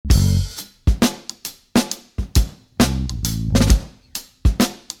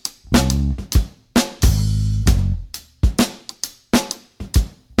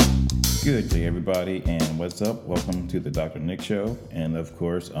Good day, everybody, and what's up? Welcome to the Dr. Nick Show. And of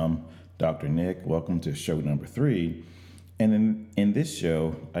course, I'm Dr. Nick. Welcome to show number 3. And in this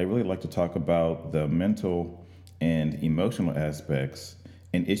show, I really like to talk about the mental and emotional aspects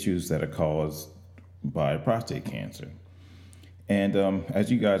and issues that are caused by prostate cancer. And as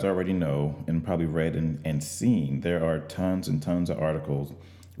you guys already know and probably read and seen, there are tons and tons of articles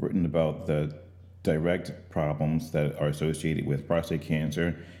written about the direct problems that are associated with prostate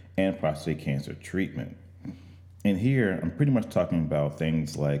cancer and prostate cancer treatment. And here, I'm pretty much talking about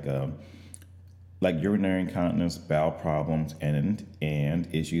things like urinary incontinence, bowel problems, and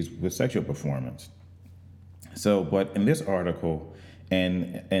issues with sexual performance. So, but in this article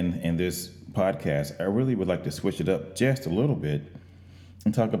and in this podcast, I really would like to switch it up just a little bit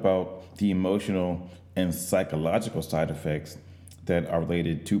and talk about the emotional and psychological side effects that are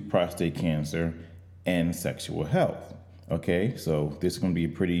related to prostate cancer and sexual health. Okay, so this is going to be a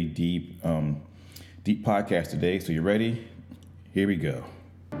pretty deep podcast today. So you ready? Here we go.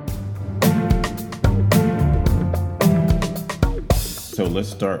 So let's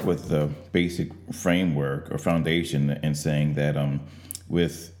start with the basic framework or foundation and saying that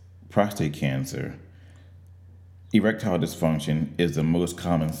with prostate cancer, erectile dysfunction is the most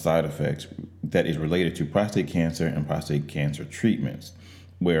common side effect that is related to prostate cancer and prostate cancer treatments,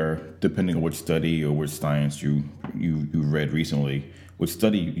 where depending on which study or which science you read recently,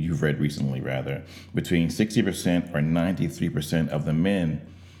 between 60% or 93% of the men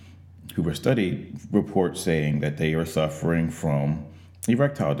who were studied report saying that they are suffering from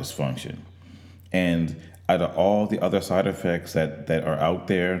erectile dysfunction. And out of all the other side effects that are out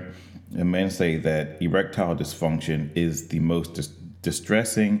there, the men say that erectile dysfunction is the most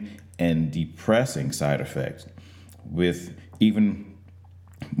distressing and depressing side effect, with even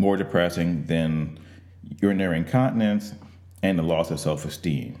more depressing than urinary incontinence and the loss of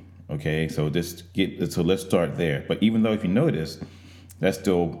self-esteem. Okay, so let's start there. But even though, if you notice, that's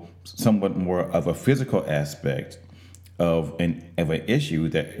still somewhat more of a physical aspect of an issue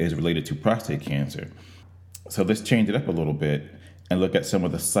that is related to prostate cancer. So let's change it up a little bit and look at some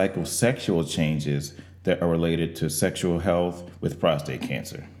of the psychosexual changes that are related to sexual health with prostate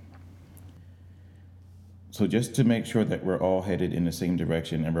cancer. So just to make sure that we're all headed in the same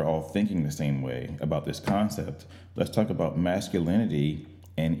direction and we're all thinking the same way about this concept, let's talk about masculinity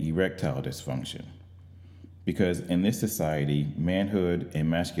and erectile dysfunction. Because in this society, manhood and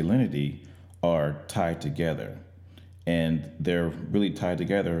masculinity are tied together. And they're really tied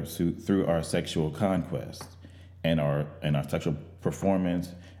together through our sexual conquest and our sexual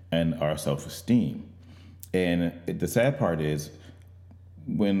performance and our self-esteem. And the sad part is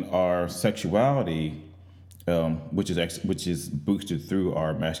when our sexuality, which is boosted through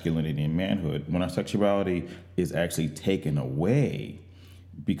our masculinity and manhood, when our sexuality is actually taken away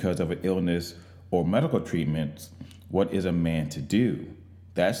because of an illness or medical treatment, what is a man to do?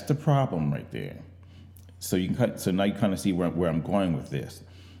 That's the problem right there. So now you kind of see where I'm going with this.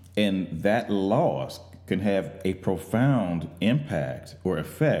 And that loss can have a profound impact or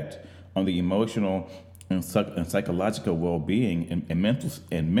effect on the emotional and psychological well-being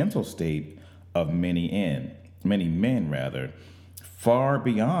and mental state of many men, far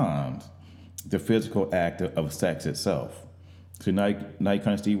beyond the physical act of sex itself. So now you kind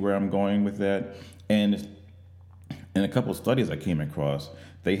of see where I'm going with that. And in a couple of studies I came across,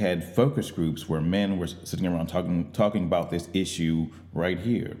 they had focus groups where men were sitting around talking about this issue right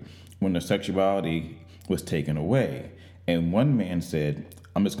here, when their sexuality was taken away. And one man said,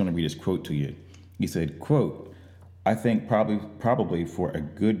 I'm just going to read this quote to you. He said, quote, "I think probably for a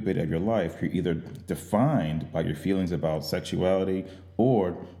good bit of your life, you're either defined by your feelings about sexuality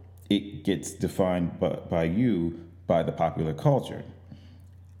or it gets defined by the popular culture."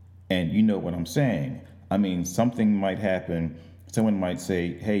 And you know what I'm saying. I mean, something might happen. Someone might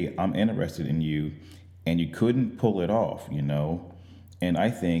say, hey, I'm interested in you, and you couldn't pull it off, And I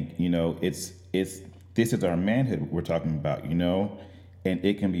think, this is our manhood we're talking about, and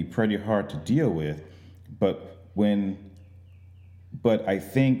it can be pretty hard to deal with. But I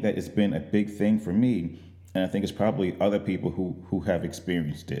think that it's been a big thing for me, and I think it's probably other people who have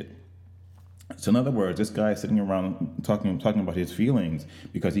experienced it. So in other words, this guy is sitting around talking about his feelings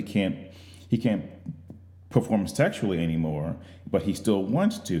because he can't perform sexually anymore, but he still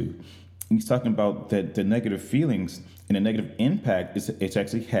wants to. He's talking about the negative feelings and the negative impact it's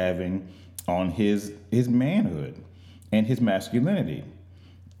actually having on his manhood and his masculinity.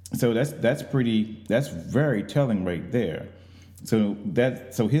 So that's very telling right there. So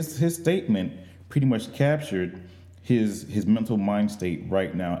his statement pretty much captured his mental mind state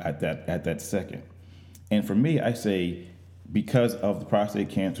right now at that second. And for me, I say because of the prostate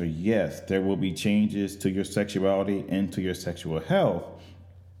cancer, yes, there will be changes to your sexuality and to your sexual health,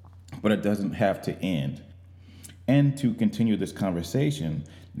 but it doesn't have to end. And to continue this conversation,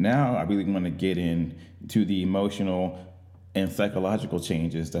 now I really want to get into the emotional and psychological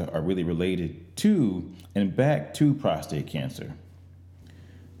changes that are really related to and back to prostate cancer.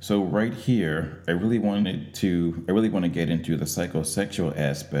 So right here, I really want to get into the psychosexual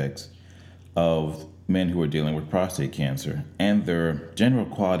aspects of men who are dealing with prostate cancer and their general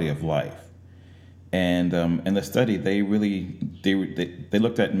quality of life. And in the study, they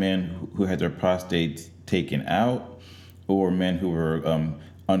looked at men who had their prostates taken out, or men who were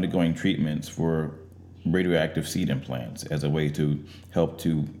undergoing treatments for radioactive seed implants as a way to help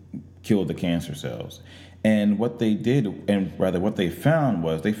to kill the cancer cells. And what they did, and rather what they found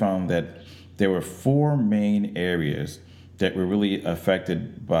that there were four main areas that were really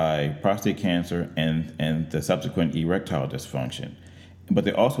affected by prostate cancer and the subsequent erectile dysfunction. But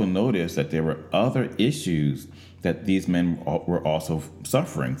they also noticed that there were other issues that these men were also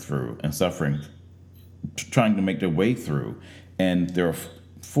suffering through and trying to make their way through. And there are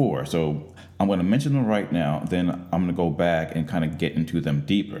four. So I'm going to mention them right now, then I'm going to go back and kind of get into them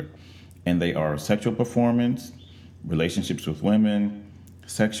deeper. And they are sexual performance, relationships with women,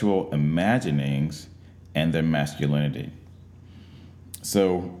 sexual imaginings, and their masculinity.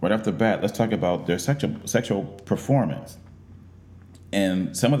 So right off the bat, let's talk about their sexual performance.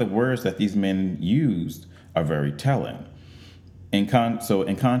 And some of the words that these men used are very telling. In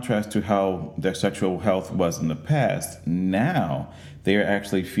contrast to how their sexual health was in the past, now they are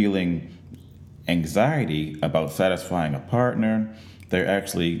actually feeling anxiety about satisfying a partner. They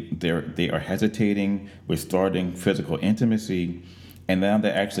are hesitating with starting physical intimacy, and now they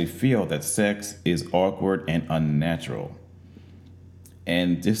actually feel that sex is awkward and unnatural.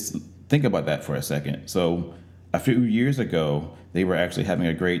 And just think about that for a second. So a few years ago, they were actually having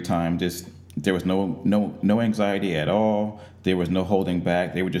a great time. There was no anxiety at all. There was no holding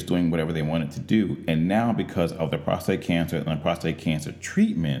back. They were just doing whatever they wanted to do. And now, because of the prostate cancer and the prostate cancer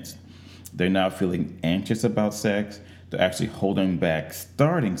treatments, they're now feeling anxious about sex. They're actually holding back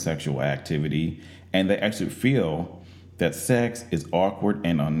starting sexual activity, and they actually feel that sex is awkward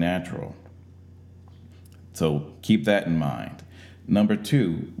and unnatural. So keep that in mind. Number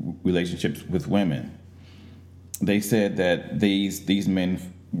two, relationships with women. They said that these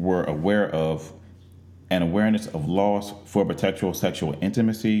men were aware of an awareness of loss for potential sexual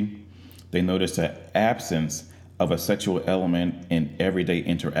intimacy. They noticed an absence of a sexual element in everyday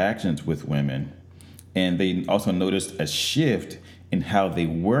interactions with women. And they also noticed a shift in how they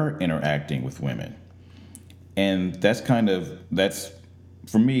were interacting with women. And that's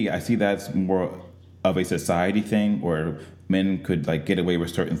for me, I see that's more of a society thing, where men could get away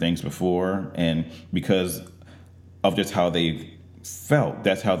with certain things before, and because of just how they felt,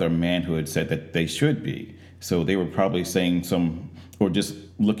 that's how their manhood said that they should be. So they were probably saying or just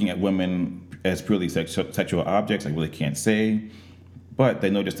looking at women as purely sexual objects. I really can't say, but they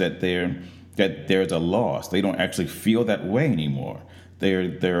noticed that there's a loss. They don't actually feel that way anymore.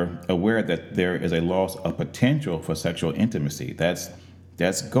 They're aware that there is a loss of potential for sexual intimacy. That's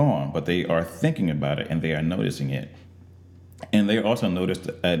gone, but they are thinking about it and they are noticing it. And they also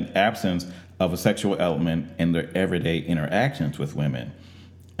noticed an absence of a sexual element in their everyday interactions with women.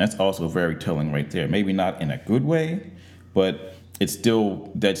 That's also very telling right there. Maybe not in a good way, but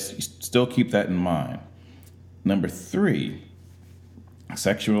still keep that in mind. Number three,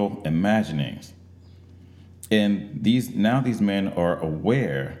 sexual imaginings. And these men are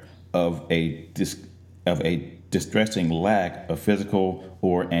aware of a distressing lack of physical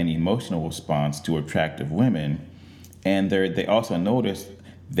or an emotional response to attractive women. And they also notice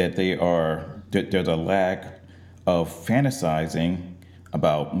that there's a lack of fantasizing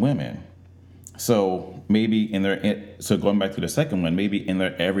about women. So going back to the second one, maybe in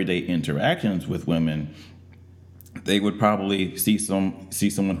their everyday interactions with women, they would probably see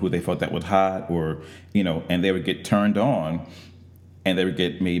someone who they felt that was hot, and they would get turned on, and they would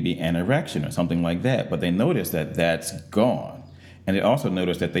get maybe an erection or something like that. But they notice that that's gone. And they also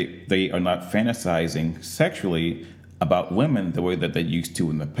notice that they are not fantasizing sexually about women the way that they used to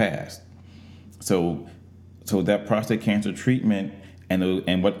in the past. So that prostate cancer treatment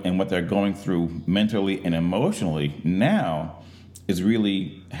and what they're going through mentally and emotionally now is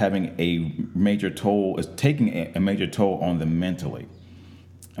really having a major toll, is taking a major toll on them mentally.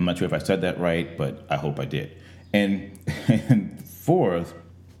 I'm not sure if I said that right, but I hope I did. And fourth,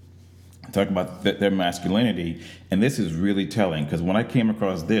 talk about their masculinity. And this is really telling, because when I came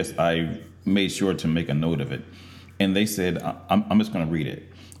across this, I made sure to make a note of it. And they said, I'm just going to read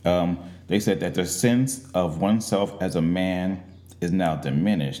it. They said that the sense of oneself as a man is now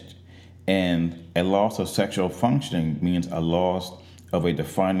diminished, and a loss of sexual functioning means a loss of a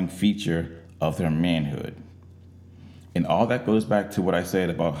defining feature of their manhood. And all that goes back to what I said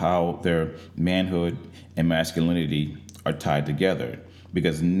about how their manhood and masculinity are tied together.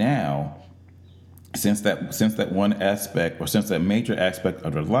 Because now, since that one aspect, or since that major aspect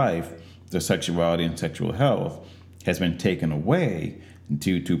of their life, their sexuality and sexual health, has been taken away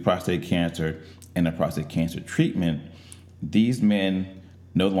due to prostate cancer and the prostate cancer treatment, these men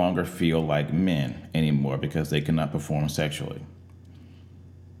no longer feel like men anymore because they cannot perform sexually.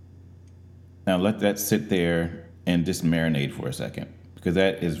 Now let that sit there and just marinate for a second, because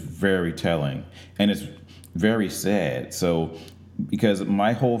that is very telling and it's very sad. So, because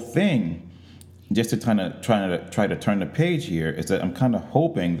my whole thing, just to try to turn the page here, is that I'm kind of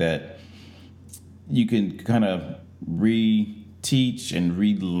hoping that you can kind of reteach and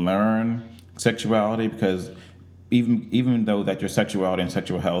relearn sexuality, because even though that your sexuality and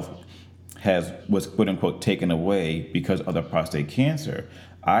sexual health was quote unquote taken away because of the prostate cancer,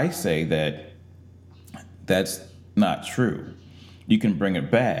 I say that that's not true. You can bring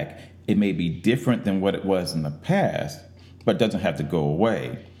it back. It may be different than what it was in the past, but it doesn't have to go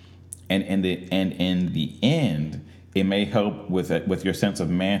away. And in the end, it may help with your sense of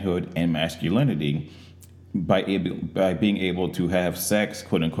manhood and masculinity by being able to have sex,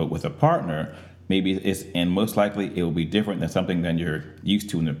 quote unquote, with a partner. And most likely it will be different than something that you're used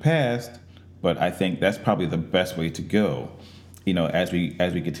to in the past. But I think that's probably the best way to go, as we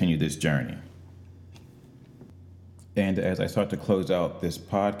continue this journey. And as I start to close out this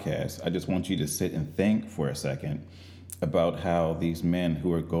podcast, I just want you to sit and think for a second about how these men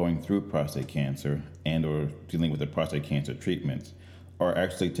who are going through prostate cancer and or dealing with the prostate cancer treatments are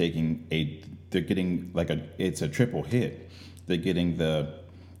actually they're getting it's a triple hit. They're getting the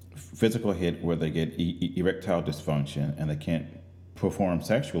physical hit where they get erectile dysfunction and they can't perform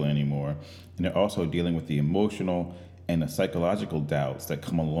sexually anymore. And they're also dealing with the emotional and the psychological doubts that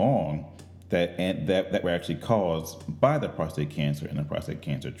come along that were actually caused by the prostate cancer and the prostate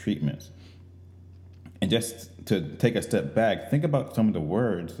cancer treatments. And just to take a step back, think about some of the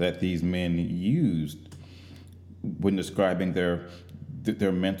words that these men used when describing their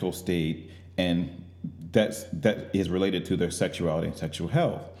mental state, and that is related to their sexuality and sexual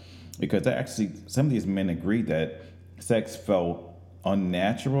health. Because some of these men agreed that sex felt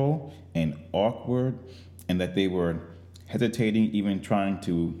unnatural and awkward, and that they were hesitating even trying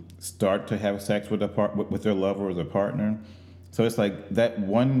to start to have sex with their lover or their partner. So it's like that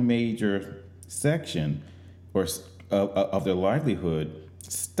one major section of their livelihood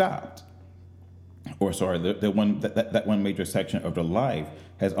stopped, or sorry, that one major section of their life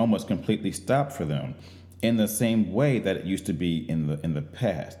has almost completely stopped for them, in the same way that it used to be in the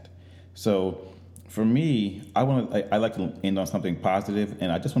past. So for me, I like to end on something positive,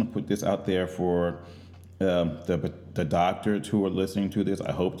 and I just want to put this out there for the doctors who are listening to this.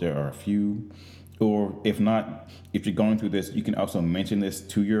 I hope there are a few, or if not, if you're going through this, you can also mention this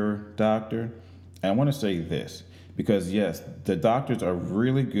to your doctor. And I want to say this, because yes, the doctors are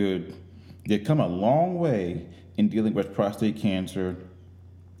really good. They've come a long way in dealing with prostate cancer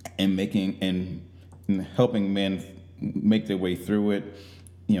and helping men make their way through it.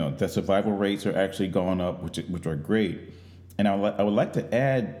 The survival rates are actually going up, which are great. And I would like to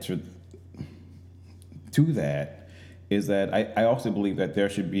add to that is that I also believe that there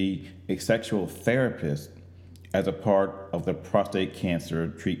should be a sexual therapist as a part of the prostate cancer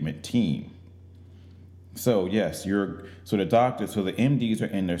treatment team. So yes, the MDs are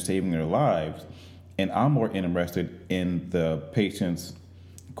in there saving their lives, and I'm more interested in the patient's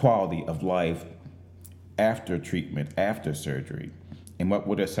quality of life after treatment, after surgery, and what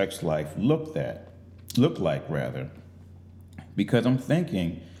would a sex life look like, because I'm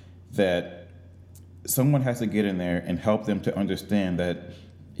thinking that someone has to get in there and help them to understand that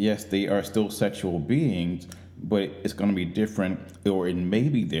yes, they are still sexual beings, but it's going to be different, or it may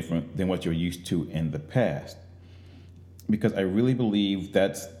be different than what you're used to in the past. Because I really believe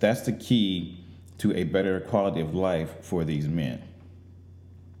that's the key to a better quality of life for these men.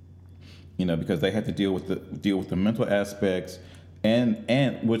 Because they have to deal with the mental aspects, and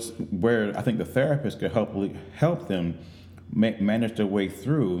where I think the therapist could help them manage their way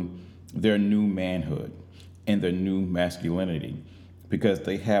through their new manhood and their new masculinity, because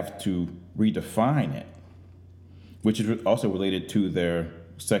they have to redefine it, which is also related to their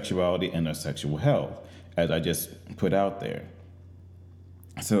sexuality and their sexual health, as I just put out there.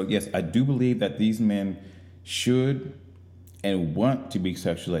 So yes, I do believe that these men should and want to be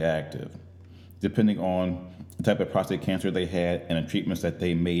sexually active. depending on the type of prostate cancer they had and the treatments that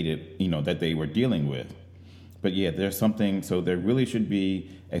they made it, that they were dealing with. But yeah, there's something, so there really should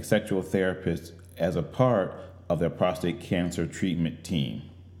be a sexual therapist as a part of their prostate cancer treatment team.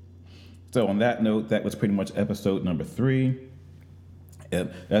 So on that note, that was pretty much episode number 3.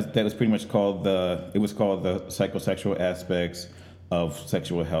 That was pretty much called the psychosexual aspects of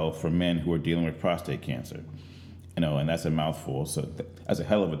sexual health for men who are dealing with prostate cancer. And that's a mouthful, so that's a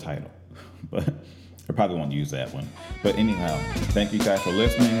hell of a title. But I probably won't use that one. But anyhow, thank you guys for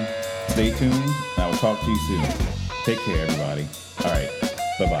listening. Stay tuned, and I will talk to you soon. Take care, everybody. All right,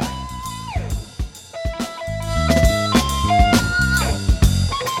 bye-bye.